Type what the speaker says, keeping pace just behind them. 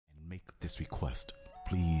this request.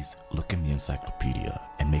 Please look in the encyclopedia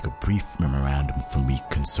and make a brief memorandum for me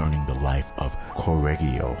concerning the life of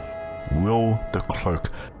Correggio. Will the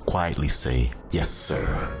clerk quietly say, "Yes, sir,"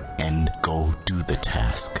 and go do the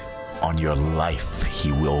task? On your life,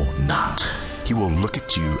 he will not. He will look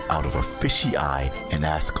at you out of a fishy eye and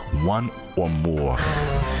ask one or more.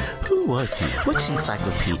 Who was he? Which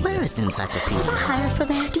encyclopedia? Where is the encyclopedia? Is I hired for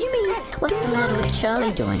that? Do you mean, what's the matter with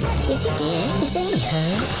Charlie doing? Is he dead? Is there any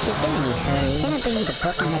hurry? Is there any hurry? Shall I bring you the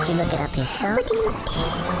book and let you look it up yourself?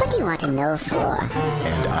 What do you want to know for?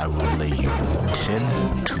 And I will lay you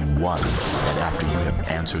 10 to 1 that after you have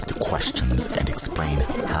answered the questions and explained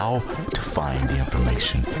how to find the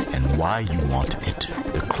information and why you want it,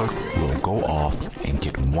 the clerk will go off and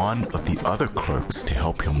get one of the other clerks to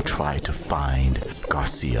help him try to find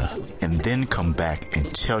Garcia, and then come back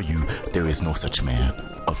and tell you there is no such man.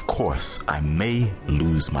 Of course, I may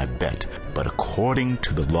lose my bet, but according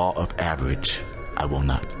to the law of average, I will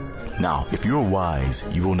not. Now, if you're wise,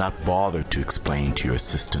 you will not bother to explain to your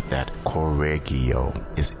assistant that Correggio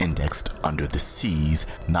is indexed under the C's,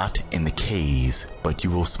 not in the K's, but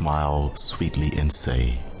you will smile sweetly and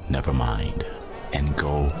say, "Never mind," and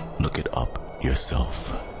go look it up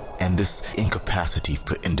yourself. And this incapacity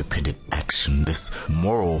for independent action, this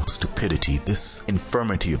moral stupidity, this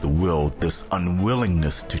infirmity of the will, this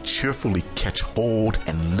unwillingness to cheerfully catch hold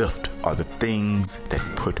and lift are the things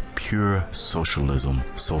that put pure socialism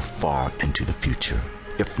so far into the future.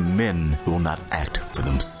 If men will not act for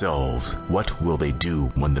themselves, what will they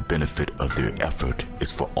do when the benefit of their effort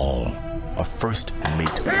is for all? A first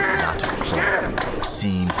mate not play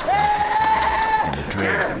seems necessary, and the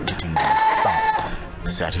dread of getting bounced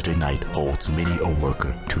Saturday night holds many a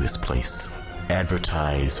worker to his place.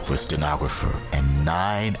 Advertise for stenographer, and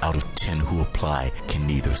 9 out of 10 who apply can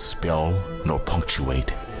neither spell nor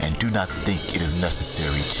punctuate, and do not think it is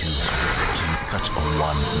necessary to. Can such a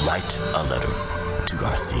one write a letter to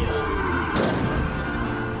Garcia?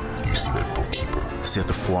 "You see that bookkeeper?" said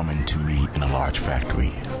the foreman to me in a large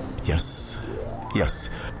factory. Yes.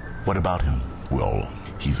 What about him?" "Well,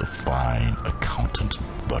 he's a fine accountant,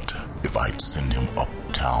 but if I'd send him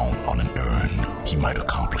uptown on an errand, he might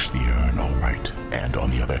accomplish the errand all right, and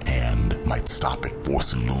on the other hand, might stop at 4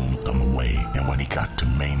 saloons on the way, and when he got to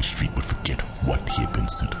Main Street would forget what he had been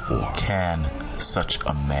sent for." Can such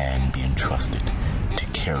a man be entrusted to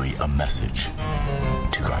carry a message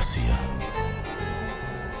to Garcia?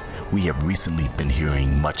 We have recently been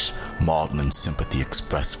hearing much maudlin sympathy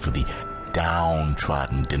expressed for the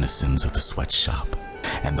downtrodden denizens of the sweatshop,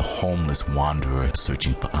 and the homeless wanderer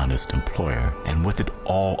searching for honest employer, and with it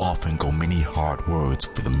all often go many hard words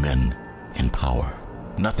for the men in power.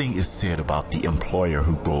 Nothing is said about the employer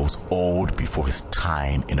who grows old before his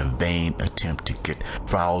time in a vain attempt to get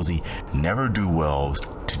frowsy ne'er-do-wells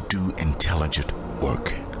to do intelligent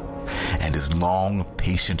work, and his long,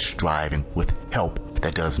 patient striving with help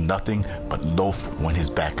that does nothing but loaf when his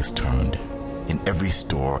back is turned. In every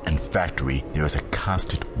store and factory, there is a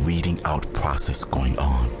constant weeding out process going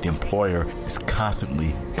on. The employer is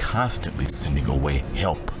constantly sending away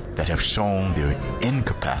help that have shown their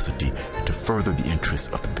incapacity to further the interests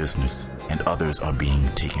of the business, and others are being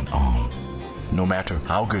taken on. No matter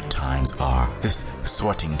how good times are, this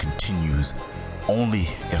sorting continues. Only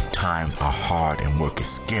if times are hard and work is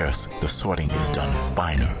scarce, the sorting is done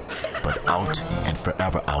finer. But out and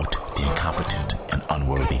forever out, the incompetent and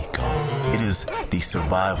unworthy go. It is the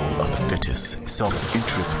survival of the fittest.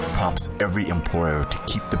 Self-interest prompts every employer to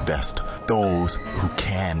keep the best, those who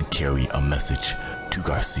can carry a message to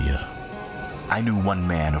Garcia. I knew one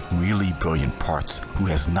man of really brilliant parts who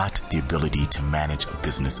has not the ability to manage a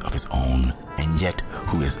business of his own, and yet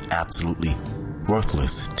who is absolutely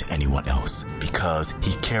worthless to anyone else, because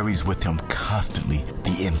he carries with him constantly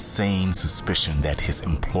the insane suspicion that his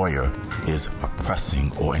employer is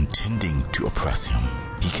oppressing or intending to oppress him.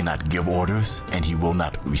 He cannot give orders, and he will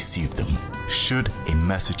not receive them. Should a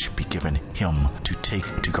message be given him to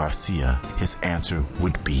take to Garcia, his answer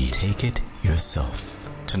would be, "Take it yourself."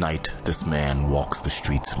 Tonight, this man walks the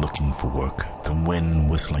streets looking for work, the wind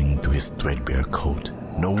whistling through his threadbare coat.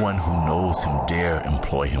 No one who knows him dare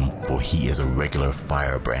employ him, for he is a regular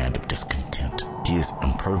firebrand of discontent. He is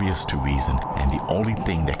impervious to reason, and the only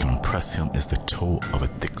thing that can impress him is the toe of a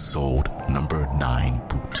thick-soled number 9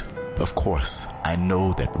 boot. Of course, I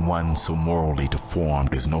know that one so morally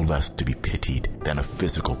deformed is no less to be pitied than a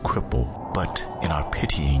physical cripple, but in our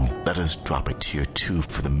pitying, let us drop a tear too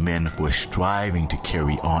for the men who are striving to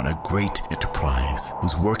carry on a great enterprise,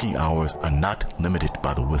 whose working hours are not limited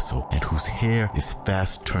by the whistle, and whose hair is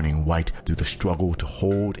fast turning white through the struggle to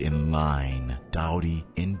hold in line dowdy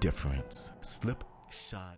indifference, slipshod.